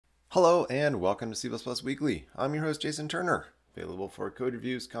Hello and welcome to C++ Weekly. I'm your host Jason Turner, available for code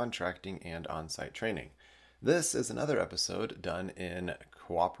reviews, contracting, and on-site training. This is another episode done in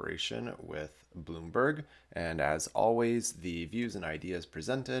cooperation with Bloomberg, and as always, the views and ideas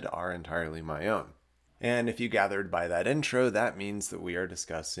presented are entirely my own. And if you gathered by that intro, that means that we are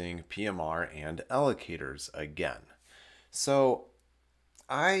discussing PMR and allocators again. So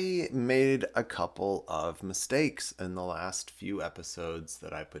I made a couple of mistakes in the last few episodes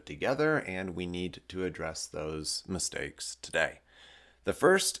that I put together, and we need to address those mistakes today. The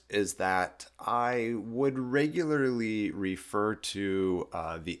first is that I would regularly refer to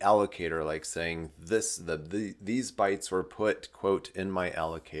the allocator, like saying these bytes were put, quote, in my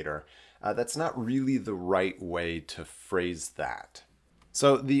allocator. That's not really the right way to phrase that.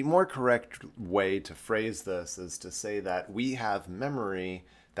 So the more correct way to phrase this is to say that we have memory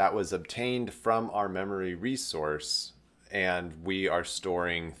that was obtained from our memory resource, and we are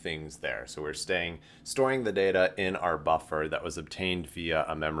storing things there. So we're storing the data in our buffer that was obtained via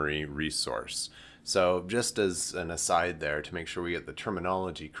a memory resource. So just as an aside there, to make sure we get the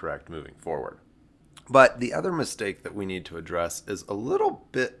terminology correct moving forward. But the other mistake that we need to address is a little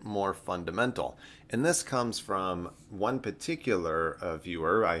bit more fundamental. And this comes from one particular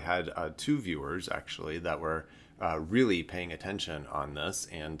viewer. I had two viewers, actually, that were really paying attention on this.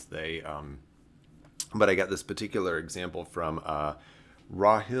 And they, but I got this particular example from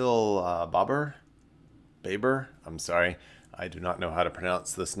Rahil Baber. I'm sorry. I do not know how to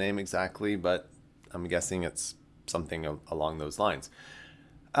pronounce this name exactly, but I'm guessing it's something along those lines.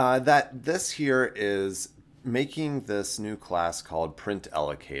 That this here is making this new class called print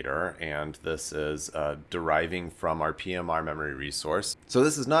allocator, and this is deriving from our PMR memory resource. So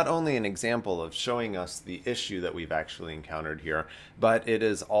this is not only an example of showing us the issue that we've actually encountered here, but it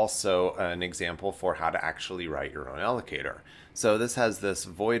is also an example for how to actually write your own allocator. So this has this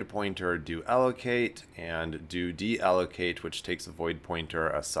void pointer do allocate and do deallocate, which takes a void pointer,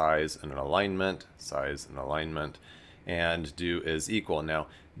 a size, and an alignment, and do is equal. Now,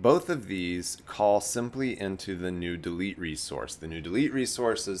 both of these call simply into the new delete resource. The new delete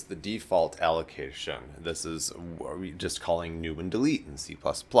resource is the default allocation. This is just calling new and delete in C++.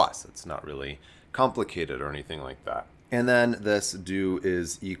 It's not really complicated or anything like that. And then this do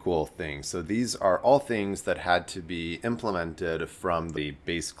is equal thing. So these are all things that had to be implemented from the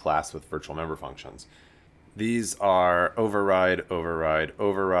base class with virtual member functions. These are override,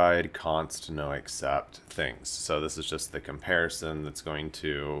 const, no except things. So this is just the comparison that's going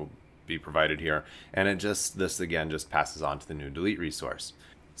to be provided here. And this again just passes on to the new delete resource.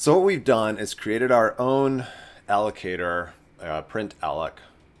 So what we've done is created our own allocator, print alloc,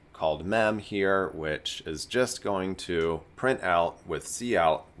 called mem here, which is just going to print out with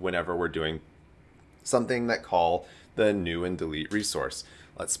cout whenever we're doing something that call the new and delete resource.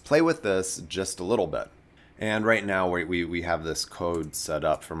 Let's play with this just a little bit. And right now we have this code set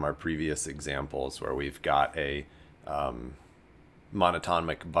up from our previous examples where we've got a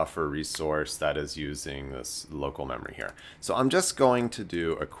monatomic buffer resource that is using this local memory here. So I'm just going to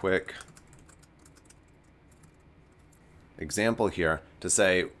do a quick example here to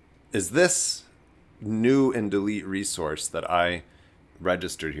say, is this new and delete resource that I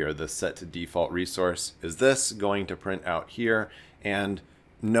registered here, the set to default resource, is this going to print out here? And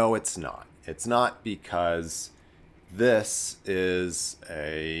no, it's not. It's not, because this is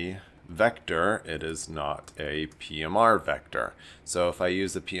a vector. It is not a PMR vector. So if I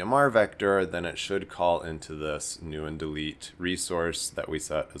use a PMR vector, then it should call into this new and delete resource that we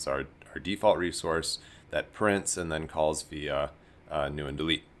set as our default resource that prints and then calls via new and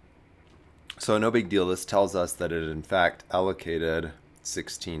delete. So no big deal. This tells us that it in fact allocated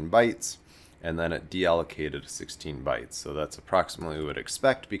 16 bytes. And then it deallocated 16 bytes. So that's approximately what we would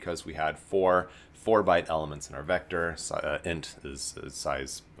expect, because we had four 4-byte elements in our vector. Int is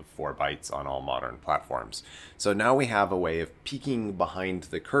size of 4 bytes on all modern platforms. So now we have a way of peeking behind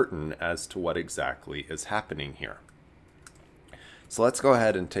the curtain as to what exactly is happening here. So let's go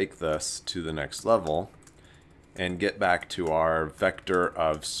ahead and take this to the next level and get back to our vector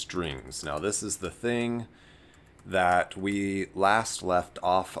of strings. Now this is the thing that we last left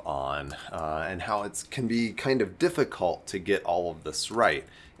off on, and how it can be kind of difficult to get all of this right.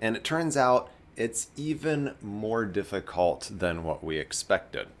 And it turns out it's even more difficult than what we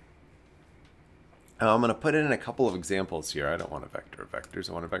expected. Now, I'm going to put in a couple of examples here. I don't want a vector of vectors,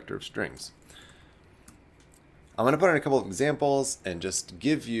 I want a vector of strings. I'm going to put in a couple of examples and just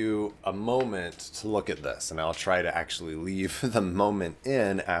give you a moment to look at this, and I'll try to actually leave the moment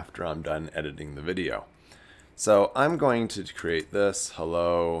in after I'm done editing the video. So I'm going to create this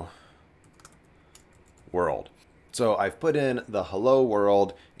hello world. So I've put in the hello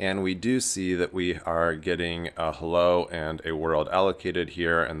world, and we do see that we are getting a hello and a world allocated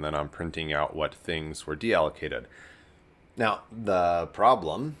here, and then I'm printing out what things were deallocated. Now, the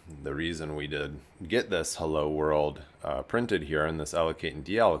problem, the reason we did get this hello world printed here in this allocate and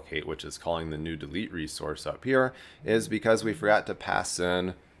deallocate, which is calling the new delete resource up here, is because we forgot to pass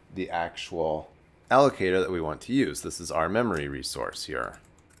in the actual allocator that we want to use. This is our memory resource here.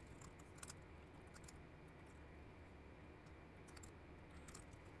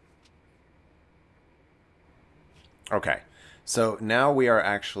 Okay, so now we are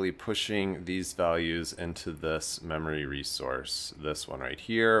actually pushing these values into this memory resource, this one right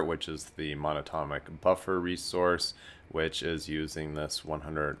here, which is the monatomic buffer resource, which is using this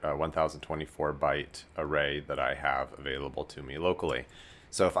 1024 byte array that I have available to me locally.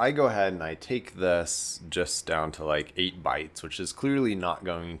 So if I go ahead and I take this just down to like 8 bytes, which is clearly not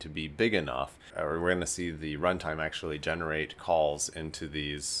going to be big enough, we're going to see the runtime actually generate calls into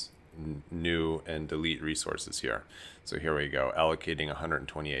these new and delete resources here. So here we go, allocating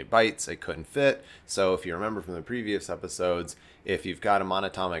 128 bytes. It couldn't fit. So if you remember from the previous episodes, if you've got a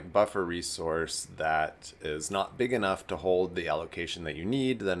monatomic buffer resource that is not big enough to hold the allocation that you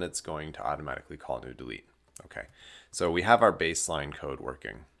need, then it's going to automatically call new delete. Okay, so we have our baseline code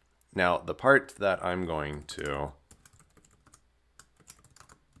working. Now the part that I'm going to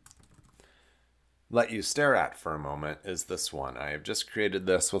let you stare at for a moment is this one. I have just created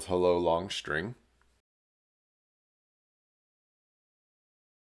this with hello long string.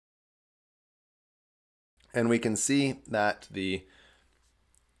 And we can see that the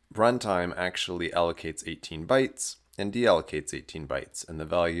runtime actually allocates 18 bytes and deallocates 18 bytes. And the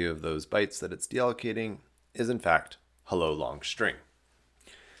value of those bytes that it's deallocating is in fact hello long string.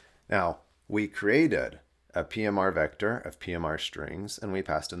 Now, we created a PMR vector of PMR strings and we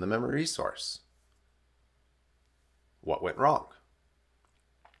passed in the memory resource. What went wrong?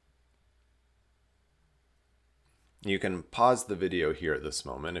 You can pause the video here at this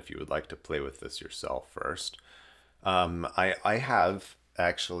moment if you would like to play with this yourself first. I have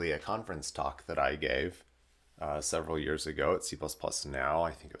actually a conference talk that I gave several years ago at C++ Now.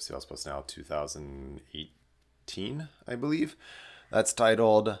 I think it was C++ Now 2018, I believe. That's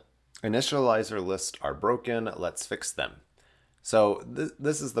titled, Initializer Lists Are Broken, Let's Fix Them. So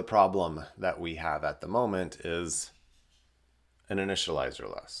this is the problem that we have at the moment is an initializer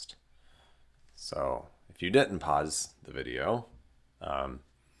list. So if you didn't pause the video,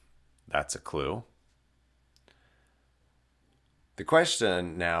 that's a clue. The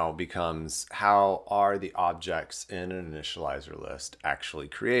question now becomes, how are the objects in an initializer list actually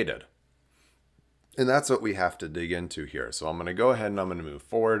created? And that's what we have to dig into here. So I'm going to go ahead and I'm going to move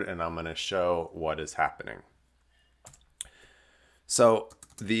forward and I'm going to show what is happening. So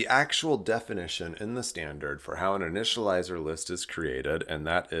the actual definition in the standard for how an initializer list is created, and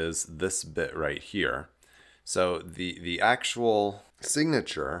that is this bit right here. So the actual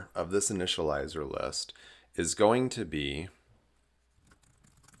signature of this initializer list is going to be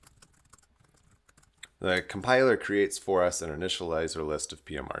the compiler creates for us an initializer list of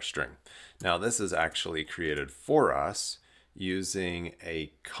PMR string. Now this is actually created for us using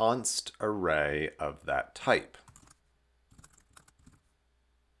a const array of that type.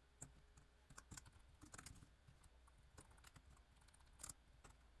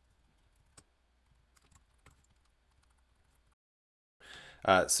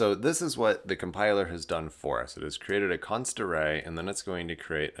 So this is what the compiler has done for us. It has created a const array, and then it's going to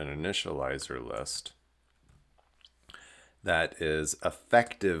create an initializer list that is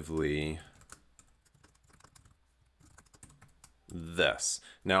effectively this.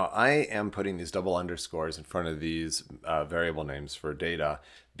 Now I am putting these double underscores in front of these variable names for data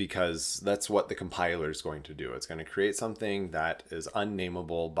because that's what the compiler is going to do. It's going to create something that is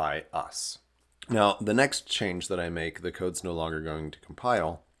unnameable by us. Now, the next change that I make, the code's no longer going to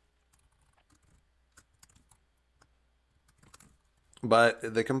compile.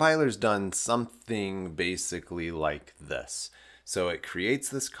 But the compiler's done something basically like this. So it creates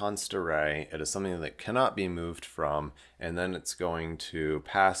this const array. It is something that cannot be moved from, and then it's going to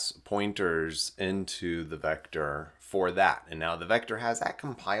pass pointers into the vector for that. And now the vector has that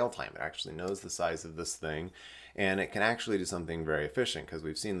compile time. It actually knows the size of this thing. And it can actually do something very efficient because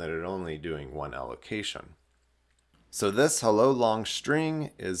we've seen that it's only doing one allocation. So this hello long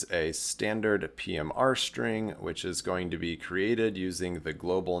string is a standard PMR string, which is going to be created using the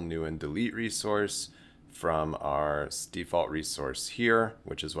global new and delete resource from our default resource here,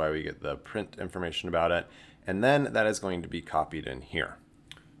 which is why we get the print information about it. And then that is going to be copied in here.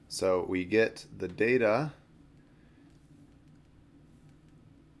 So we get the data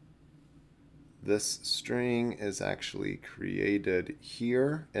this string is actually created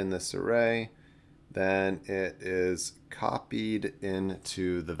here in this array, then it is copied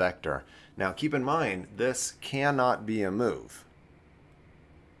into the vector. Now keep in mind, this cannot be a move.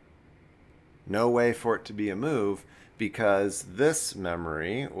 No way for it to be a move, because this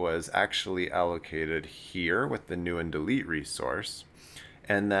memory was actually allocated here with the new and delete resource.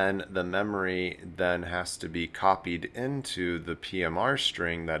 And then the memory then has to be copied into the PMR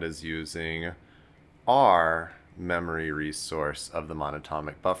string that is using our memory resource of the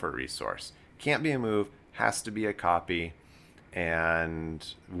monatomic buffer resource. Can't be a move, has to be a copy,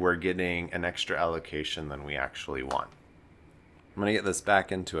 and we're getting an extra allocation than we actually want. I'm going to get this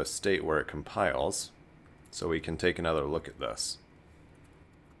back into a state where it compiles so we can take another look at this.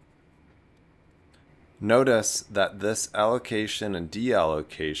 Notice that this allocation and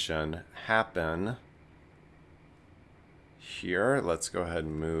deallocation happen here. Let's go ahead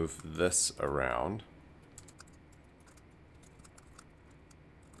and move this around.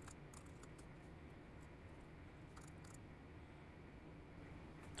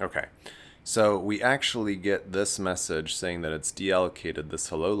 Okay, so we actually get this message saying that it's deallocated this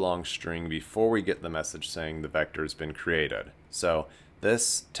hello long string before we get the message saying the vector has been created. So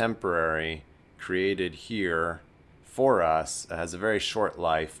this temporary created here for us has a very short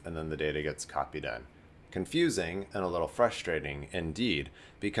life, and then the data gets copied in. Confusing and a little frustrating indeed,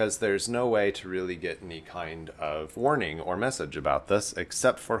 because there's no way to really get any kind of warning or message about this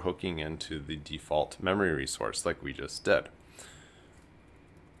except for hooking into the default memory resource like we just did.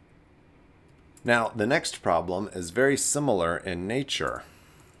 Now, the next problem is very similar in nature.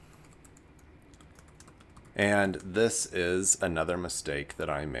 And this is another mistake that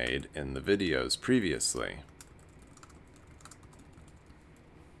I made in the videos previously.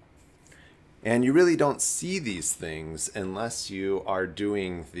 And you really don't see these things unless you are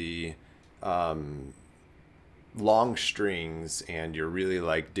doing the long strings and you're really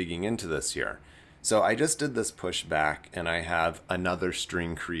like digging into this here. So I just did this pushback and I have another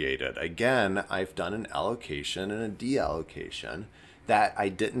string created. Again, I've done an allocation and a deallocation that I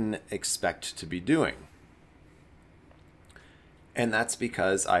didn't expect to be doing. And that's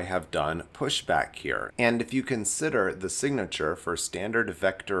because I have done pushback here. And if you consider the signature for standard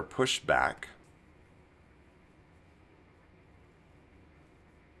vector pushback,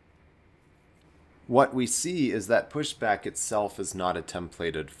 what we see is that pushback itself is not a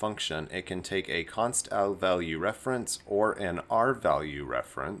templated function. It can take a const value reference or an R value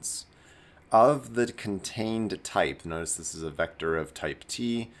reference of the contained type. Notice this is a vector of type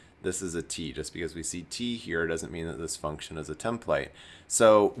T. This is a T. Just because we see T here doesn't mean that this function is a template.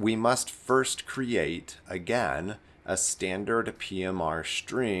 So we must first create, again, a standard PMR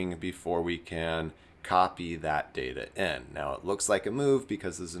string before we can copy that data in. Now it looks like a move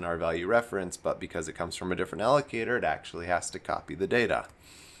because this is an R value reference, but because it comes from a different allocator, it actually has to copy the data.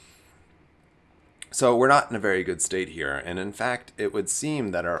 So we're not in a very good state here, and in fact it would seem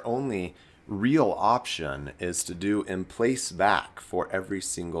that our only real option is to do emplace back for every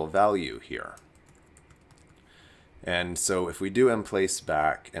single value here. And so if we do emplace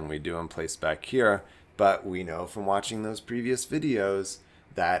back and we do emplace back here, but we know from watching those previous videos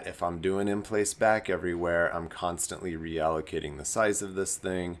that if I'm doing emplace back everywhere, I'm constantly reallocating the size of this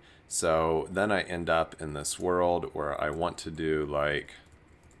thing. So then I end up in this world where I want to do like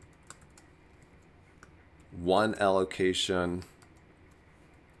one allocation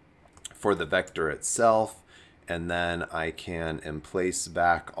for the vector itself, and then I can emplace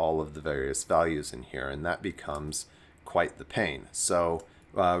back all of the various values in here, and that becomes quite the pain. So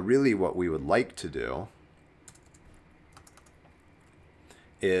really what we would like to do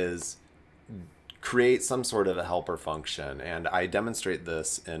is create some sort of a helper function, and I demonstrate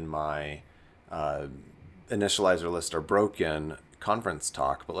this in my initializer list are broken conference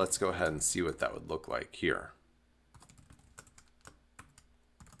talk, but let's go ahead and see what that would look like here.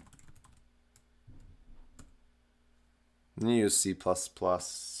 I'm going to use C++ 20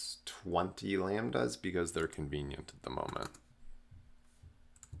 lambdas because they're convenient at the moment.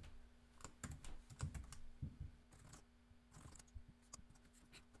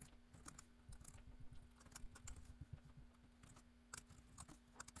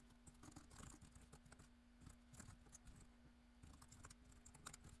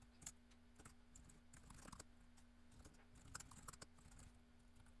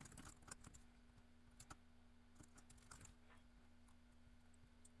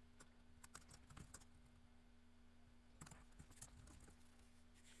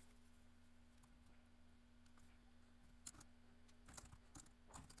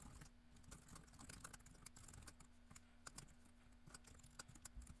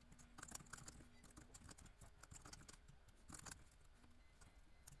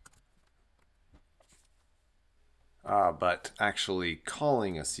 But actually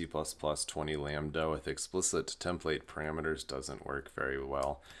calling a C++20 lambda with explicit template parameters doesn't work very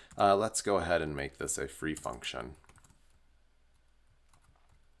well. Let's go ahead and make this a free function.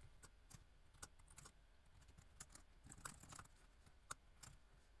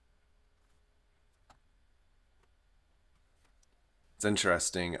 It's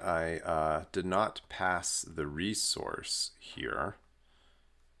interesting, I did not pass the resource here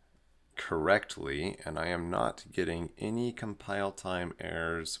correctly, and I am not getting any compile time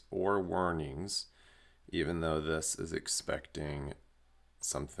errors or warnings, even though this is expecting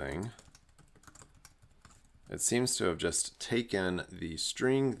something. It seems to have just taken the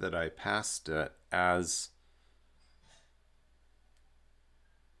string that I passed it as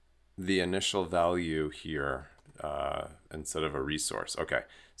the initial value here instead of a resource. Okay,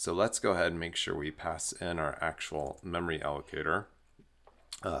 so let's go ahead and make sure we pass in our actual memory allocator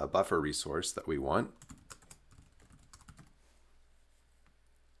buffer resource that we want.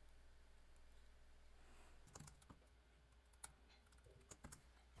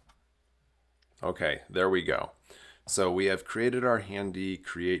 Okay, there we go. So we have created our handy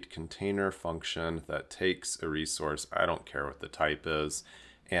create container function that takes a resource, I don't care what the type is,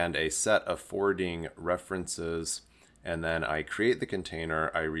 and a set of forwarding references, and then I create the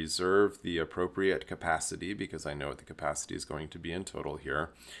container, I reserve the appropriate capacity because I know what the capacity is going to be in total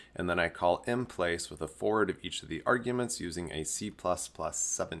here, and then I call mplace with a forward of each of the arguments using a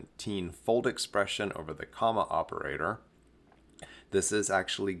C++17 fold expression over the comma operator. This is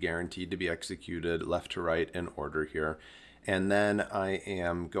actually guaranteed to be executed left to right in order here. And then I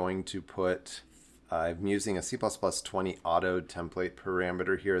am going to put, I'm using a C++20 auto template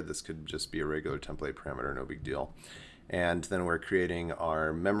parameter here. This could just be a regular template parameter, no big deal. And then we're creating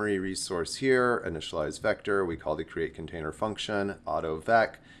our memory resource here, initialize vector. We call the create container function,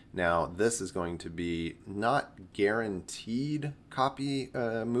 auto-vec. Now this is going to be not guaranteed copy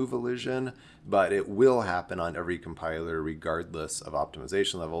move elision, but it will happen on every compiler regardless of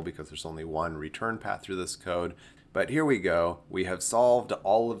optimization level because there's only one return path through this code. But here we go. We have solved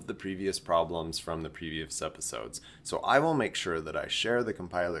all of the previous problems from the previous episodes. So I will make sure that I share the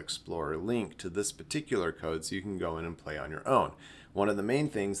Compiler Explorer link to this particular code so you can go in and play on your own. One of the main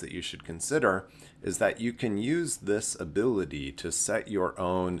things that you should consider is that you can use this ability to set your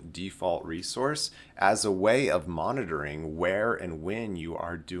own default resource as a way of monitoring where and when you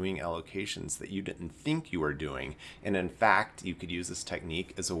are doing allocations that you didn't think you were doing. And in fact, you could use this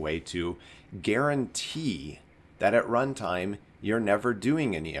technique as a way to guarantee that at runtime, you're never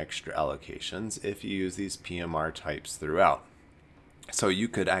doing any extra allocations if you use these PMR types throughout. So you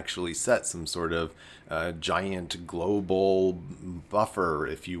could actually set some sort of giant global buffer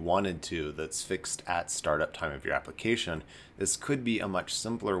if you wanted to that's fixed at startup time of your application. This could be a much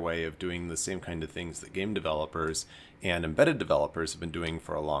simpler way of doing the same kind of things that game developers and embedded developers have been doing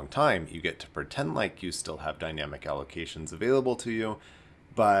for a long time. You get to pretend like you still have dynamic allocations available to you,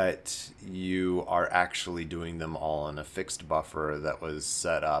 but you are actually doing them all in a fixed buffer that was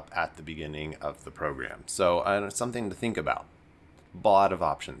set up at the beginning of the program. So something to think about. A lot of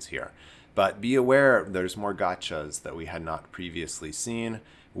options here. But be aware there's more gotchas that we had not previously seen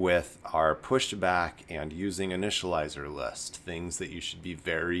with our pushback and using initializer list, things that you should be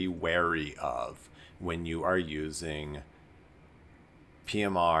very wary of when you are using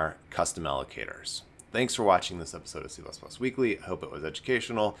PMR custom allocators. Thanks for watching this episode of C++ Weekly. I hope it was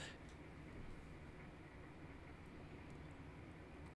educational.